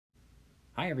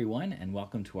Hi everyone, and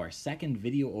welcome to our second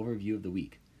video overview of the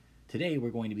week. Today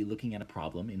we're going to be looking at a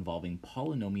problem involving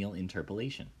polynomial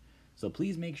interpolation. So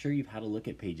please make sure you've had a look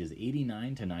at pages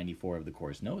 89 to 94 of the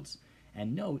course notes,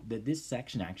 and note that this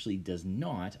section actually does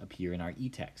not appear in our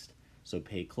e-text. So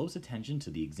pay close attention to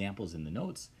the examples in the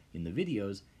notes, in the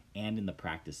videos, and in the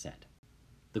practice set.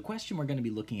 The question we're going to be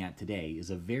looking at today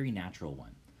is a very natural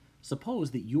one.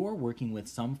 Suppose that you're working with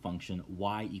some function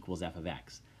y equals f of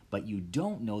x, but you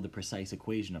don't know the precise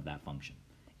equation of that function.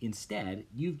 Instead,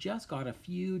 you've just got a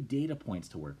few data points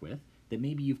to work with that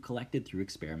maybe you've collected through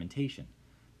experimentation.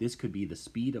 This could be the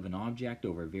speed of an object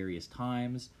over various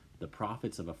times, the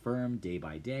profits of a firm day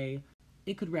by day.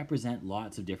 It could represent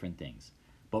lots of different things.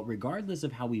 But regardless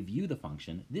of how we view the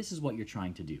function, this is what you're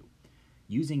trying to do.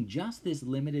 Using just this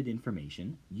limited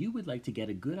information, you would like to get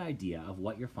a good idea of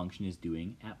what your function is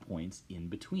doing at points in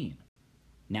between.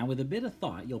 Now, with a bit of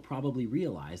thought, you'll probably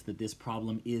realize that this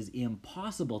problem is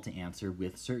impossible to answer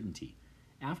with certainty.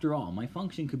 After all, my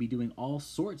function could be doing all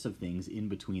sorts of things in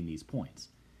between these points.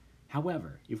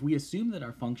 However, if we assume that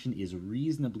our function is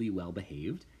reasonably well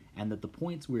behaved, and that the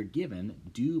points we're given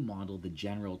do model the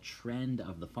general trend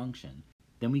of the function,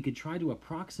 then we could try to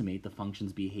approximate the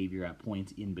function's behavior at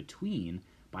points in between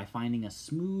by finding a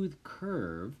smooth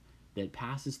curve that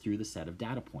passes through the set of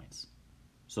data points.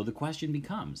 So the question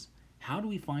becomes, how do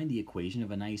we find the equation of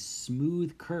a nice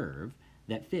smooth curve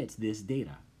that fits this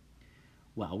data?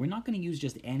 Well, we're not going to use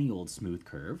just any old smooth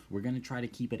curve. We're going to try to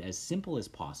keep it as simple as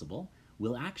possible.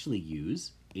 We'll actually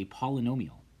use a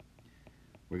polynomial.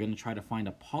 We're going to try to find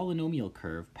a polynomial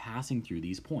curve passing through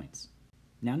these points.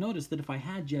 Now notice that if I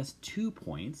had just 2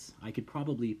 points, I could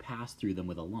probably pass through them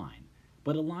with a line.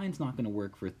 But a line's not going to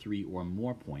work for 3 or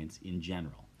more points in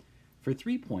general. For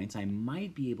 3 points, I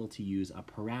might be able to use a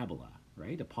parabola,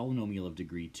 right? A polynomial of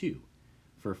degree 2.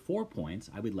 For 4 points,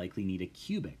 I would likely need a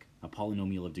cubic, a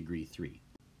polynomial of degree 3.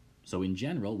 So in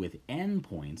general, with n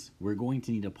points, we're going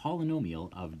to need a polynomial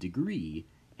of degree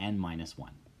n minus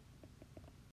 1.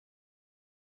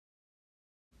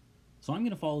 So I'm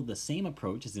going to follow the same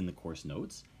approach as in the course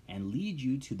notes and lead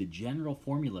you to the general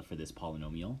formula for this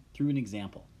polynomial through an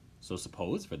example. So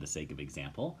suppose, for the sake of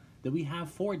example, that we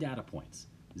have 4 data points,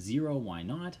 0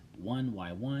 y0, 1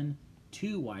 y1,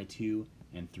 2 y2,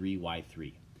 and 3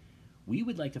 y3. We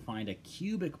would like to find a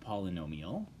cubic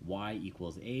polynomial, y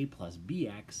equals a plus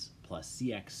bx plus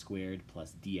cx squared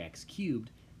plus dx cubed,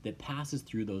 that passes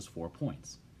through those 4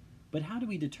 points. But how do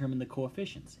we determine the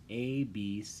coefficients, a,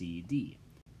 b, c, d?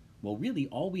 Well, really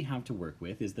all we have to work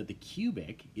with is that the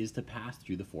cubic is to pass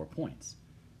through the 4 points.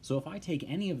 So if I take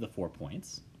any of the 4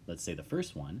 points, let's say the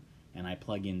first one, and I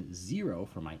plug in 0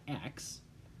 for my x,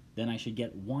 then I should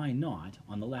get y0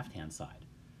 on the left-hand side.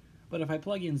 But if I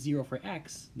plug in 0 for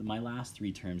x, my last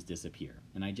 3 terms disappear,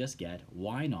 and I just get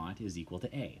y0 is equal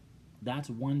to a. That's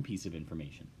one piece of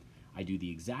information. I do the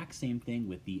exact same thing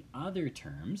with the other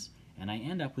terms, and I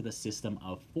end up with a system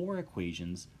of 4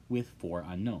 equations with 4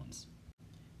 unknowns.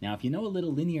 Now, if you know a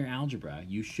little linear algebra,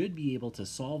 you should be able to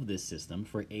solve this system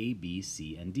for a, b,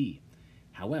 c, and d.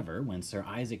 However, when Sir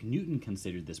Isaac Newton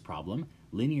considered this problem,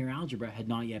 linear algebra had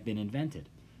not yet been invented.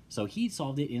 So he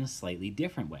solved it in a slightly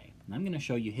different way, and I'm going to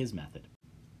show you his method.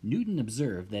 Newton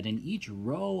observed that in each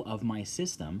row of my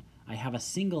system, I have a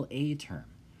single a term.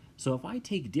 So if I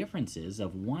take differences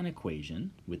of one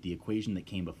equation with the equation that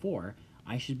came before,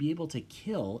 I should be able to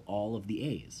kill all of the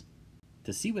a's.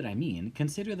 To see what I mean,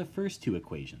 consider the first 2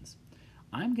 equations.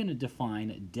 I'm going to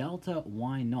define delta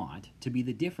y0 to be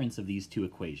the difference of these 2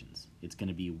 equations. It's going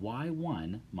to be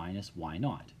y1 minus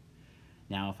y0.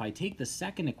 Now, if I take the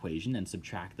second equation and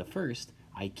subtract the first,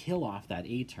 I kill off that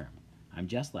a term. I'm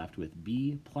just left with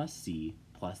b plus c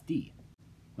plus d.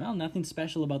 Well, nothing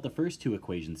special about the first 2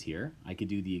 equations here. I could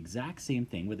do the exact same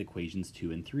thing with equations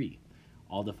 2 and 3.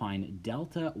 I'll define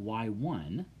delta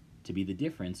y1 to be the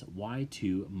difference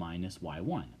y2 minus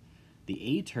y1.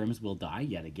 The a terms will die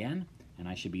yet again, and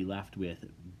I should be left with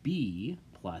b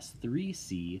plus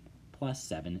 3c plus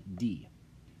 7d.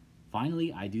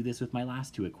 Finally, I do this with my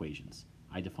last 2 equations.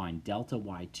 I define delta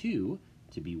y2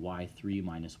 to be y3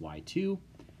 minus y2.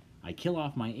 I kill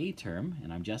off my a term,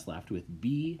 and I'm just left with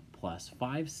b plus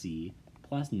 5c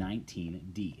plus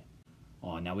 19d.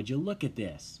 Oh, now would you look at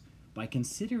this? By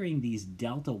considering these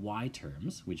delta y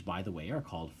terms, which by the way are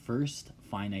called first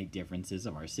finite differences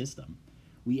of our system,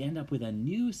 we end up with a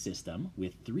new system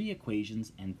with 3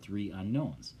 equations and 3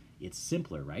 unknowns. It's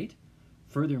simpler, right?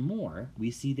 Furthermore,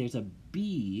 we see there's a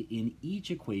b in each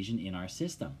equation in our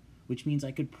system, which means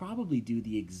I could probably do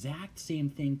the exact same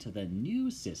thing to the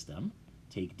new system,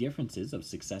 take differences of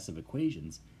successive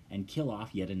equations, and kill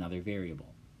off yet another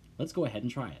variable. Let's go ahead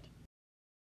and try it.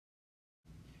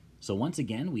 So once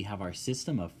again, we have our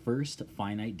system of first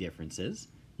finite differences.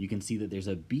 You can see that there's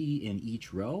a b in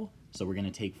each row, so we're going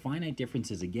to take finite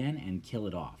differences again and kill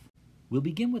it off. We'll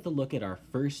begin with a look at our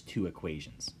first two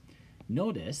equations.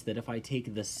 Notice that if I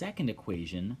take the second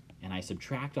equation and I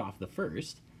subtract off the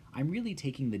first, I'm really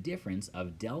taking the difference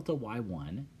of delta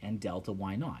y1 and delta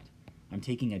y0. I'm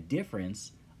taking a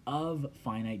difference of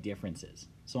finite differences.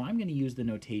 So I'm going to use the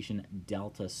notation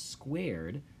delta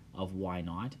squared of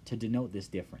y0 to denote this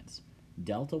difference.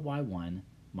 Delta y1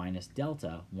 minus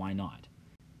delta y0.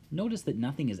 Notice that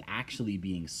nothing is actually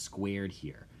being squared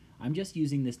here. I'm just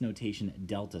using this notation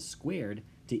delta squared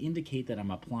to indicate that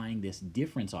I'm applying this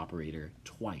difference operator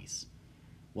twice.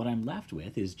 What I'm left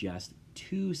with is just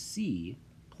 2c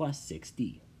plus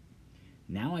 6d.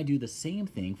 Now I do the same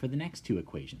thing for the next two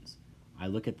equations. I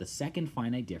look at the second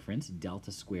finite difference,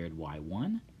 delta squared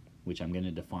y1, which I'm going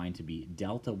to define to be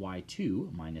delta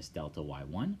y2 minus delta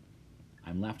y1.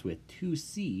 I'm left with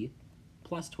 2c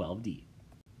plus 12d.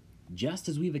 Just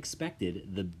as we've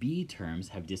expected, the b terms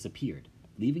have disappeared,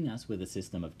 leaving us with a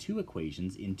system of two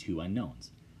equations in two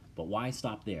unknowns. But why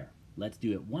stop there? Let's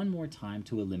do it one more time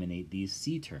to eliminate these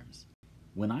c terms.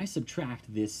 When I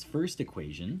subtract this first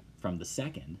equation from the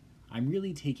second, I'm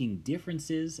really taking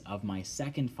differences of my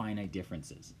second finite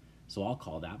differences. So I'll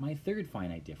call that my third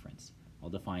finite difference. I'll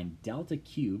define delta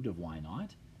cubed of y0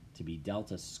 to be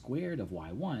delta squared of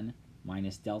y1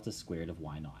 minus delta squared of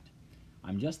y0.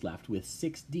 I'm just left with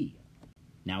 6d.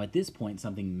 Now at this point,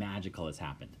 something magical has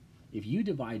happened. If you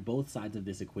divide both sides of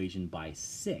this equation by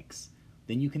 6,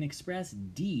 then you can express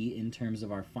d in terms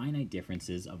of our finite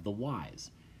differences of the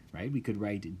y's, right? We could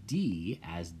write d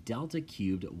as delta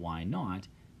cubed y0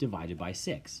 divided by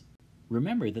 6.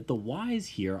 Remember that the y's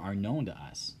here are known to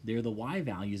us. They're the y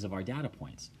values of our data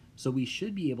points. So we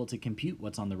should be able to compute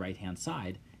what's on the right-hand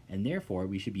side, and therefore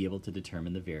we should be able to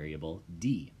determine the variable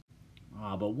d.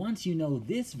 But once you know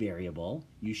this variable,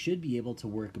 you should be able to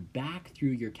work back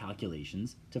through your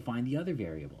calculations to find the other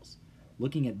variables.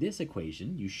 Looking at this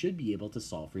equation, you should be able to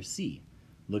solve for c.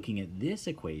 Looking at this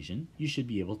equation, you should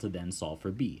be able to then solve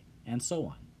for b, and so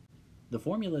on. The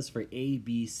formulas for a,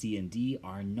 b, c, and d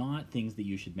are not things that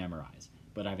you should memorize,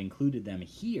 but I've included them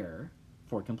here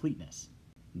for completeness.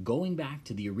 Going back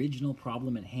to the original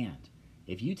problem at hand,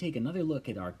 if you take another look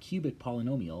at our cubic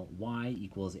polynomial y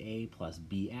equals a plus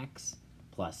bx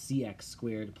plus cx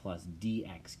squared plus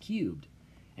dx cubed,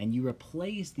 and you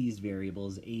replace these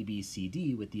variables a, b, c,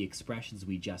 d with the expressions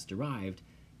we just derived,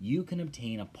 you can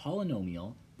obtain a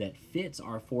polynomial that fits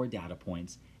our four data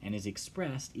points and is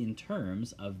expressed in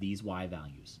terms of these y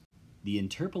values. The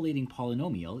interpolating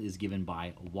polynomial is given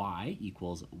by y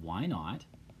equals y0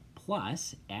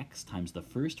 plus x times the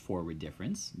first forward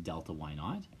difference, delta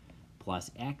y0, plus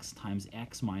x times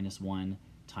x minus 1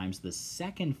 times the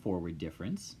second forward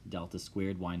difference, delta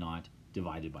squared y0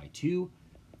 divided by 2,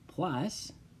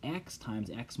 plus x times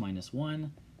x minus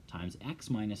 1 times x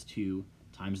minus 2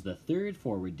 times the third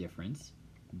forward difference,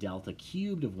 delta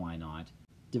cubed of y0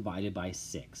 divided by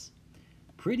 6.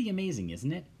 Pretty amazing,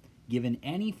 isn't it? Given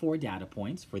any four data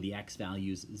points for the x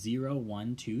values 0,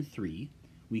 1, 2, 3,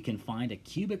 we can find a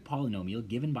cubic polynomial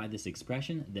given by this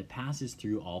expression that passes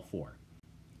through all four.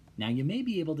 Now you may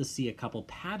be able to see a couple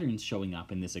patterns showing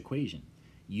up in this equation.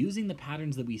 Using the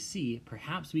patterns that we see,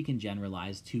 perhaps we can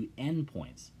generalize to n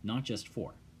points, not just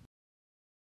 4.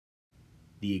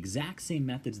 The exact same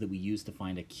methods that we use to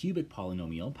find a cubic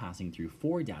polynomial passing through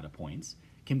 4 data points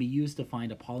can be used to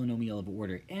find a polynomial of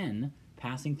order n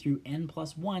passing through n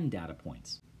plus 1 data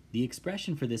points. The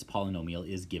expression for this polynomial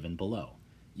is given below.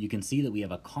 You can see that we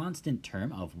have a constant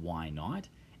term of y0,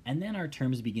 and then our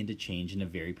terms begin to change in a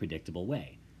very predictable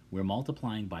way. We're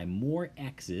multiplying by more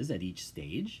x's at each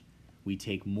stage, we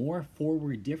take more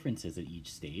forward differences at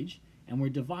each stage, and we're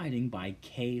dividing by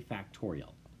k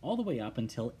factorial, all the way up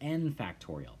until n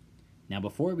factorial. Now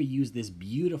before we use this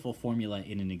beautiful formula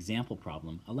in an example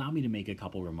problem, allow me to make a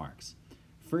couple remarks.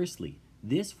 Firstly,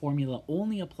 this formula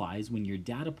only applies when your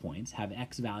data points have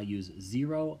x values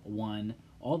 0, 1,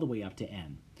 all the way up to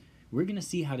n. We're going to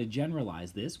see how to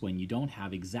generalize this when you don't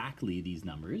have exactly these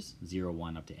numbers, 0,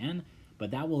 1 up to n, but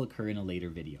that will occur in a later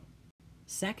video.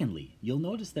 Secondly, you'll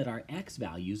notice that our x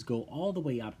values go all the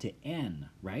way up to n,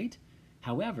 right?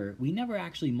 However, we never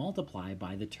actually multiply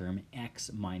by the term x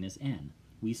minus n.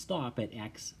 We stop at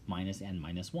x minus n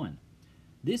minus 1.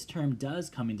 This term does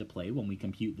come into play when we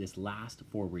compute this last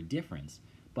forward difference,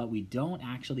 but we don't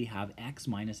actually have x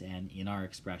minus n in our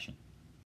expression.